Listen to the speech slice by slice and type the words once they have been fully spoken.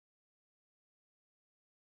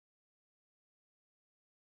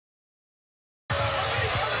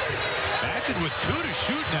Houston with 2 to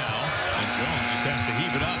shoot now. And Jones just has to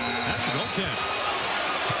heave it up. That's a goaltend.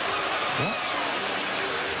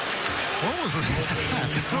 What was that?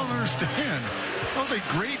 I don't understand. That was a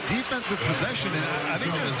great defensive possession, and I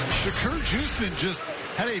think Shakur Houston just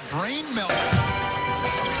had a brain melt.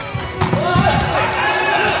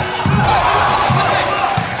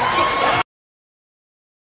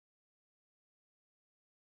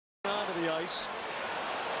 Onto the ice,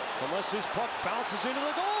 unless this puck bounces into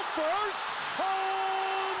the goal first.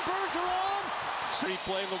 Home, Bergeron.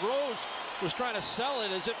 Replay, LaRose was trying to sell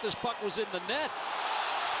it as if this puck was in the net.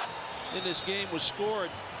 In this game was scored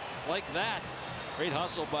like that. Great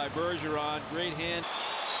hustle by Bergeron, great hand.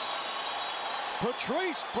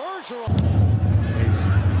 Patrice Bergeron. He's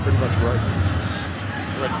pretty much right.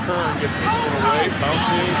 Red Kern gets this one away,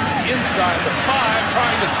 bouncing inside the 5,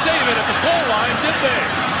 trying to save it at the goal line, did they?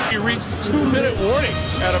 He reached the 2-minute warning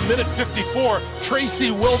at 1:54.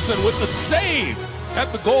 Tracy Wilson with the save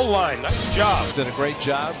at the goal line. Nice job. Did a great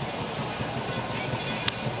job.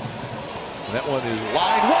 That one is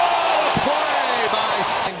line. Whoa! A play by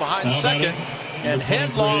behind second. And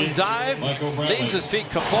headlong dive. Leaves his feet.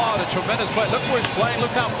 Kapla, a tremendous play. Look where he's playing.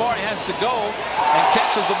 Look how far he has to go. And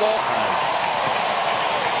catches the ball.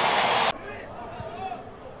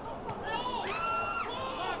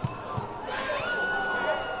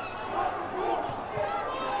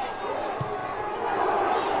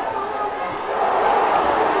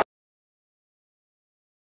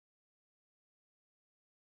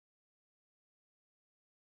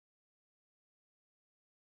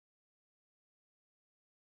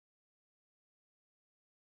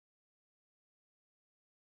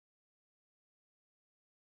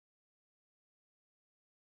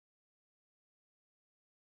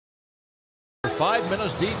 5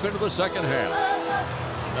 minutes deep into the second half.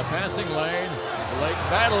 In the passing lane, Blake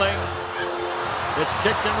battling. It's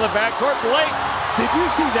kicked into the backcourt. Blake, Did you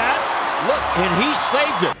see that? look, and he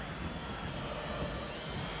saved it.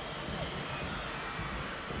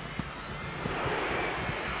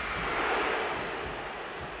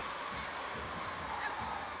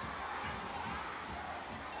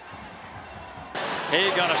 He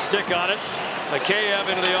got a stick on it. Mikheyev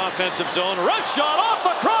into the offensive zone. Rush shot off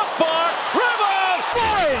the crossbar. Rebound!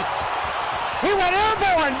 Boy! He went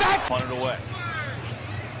airborne. Back. Won it away.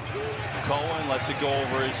 Cohen lets it go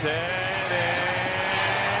over his head.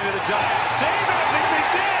 And the Giants save it. I think they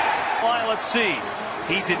did. Line, let's see.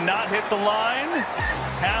 He did not hit the line.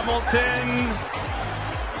 Hamilton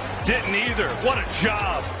didn't either. What a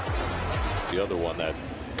job. The other one, that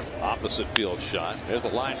opposite field shot. There's a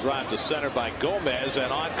line drive to center by Gomez,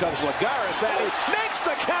 and on comes Lagares, and he makes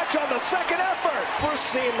the catch on the second effort. We've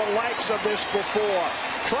seen the likes of this before.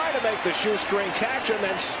 Trying to make the shoestring catch and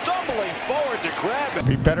then stumbling forward to grab it.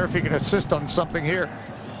 Be better if he could assist on something here.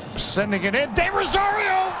 Sending it in. De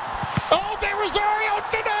Rosario! Oh, De Rosario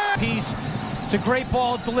did it! Piece. It's a great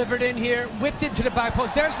ball delivered in here. Whipped into the back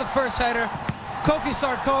post. There's the first header. Kofi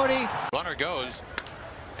Sarkodie. Runner goes,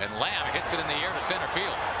 and Lamb hits it in the air to center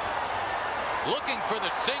field. Looking for the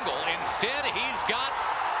single. Instead, he's got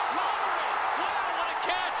Robbery. Wow, what a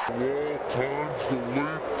catch! Wall times the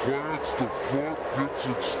lead, plants the front, gets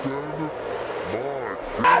extended.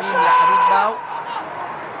 My لحميد باو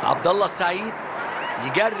عبد الله السعيد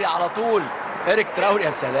يجري على طول إيريك تراوري.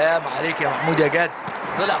 يا سلام عليك يا محمود يا جد.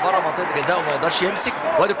 طلع بره منطقه جزاء وما يقدرش يمسك،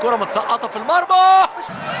 وادي الكره متسقطه في المرمى.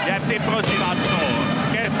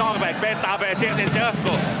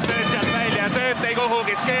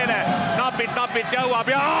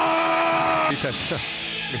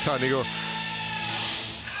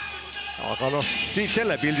 Aga noh, siit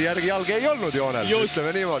selle pildi järgi jalge ei olnud joonel.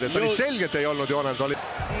 Ütleme niimoodi, et oli selgelt ei olnud joonel.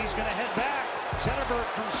 He's going to head back. Zetterberg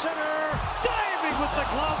from center. Diving with the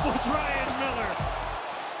glove was Ryan Miller.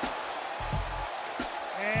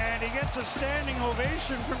 And he gets a standing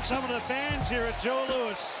ovation from some of the fans here at Joe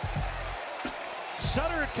Louis.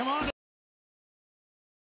 Sutter come on.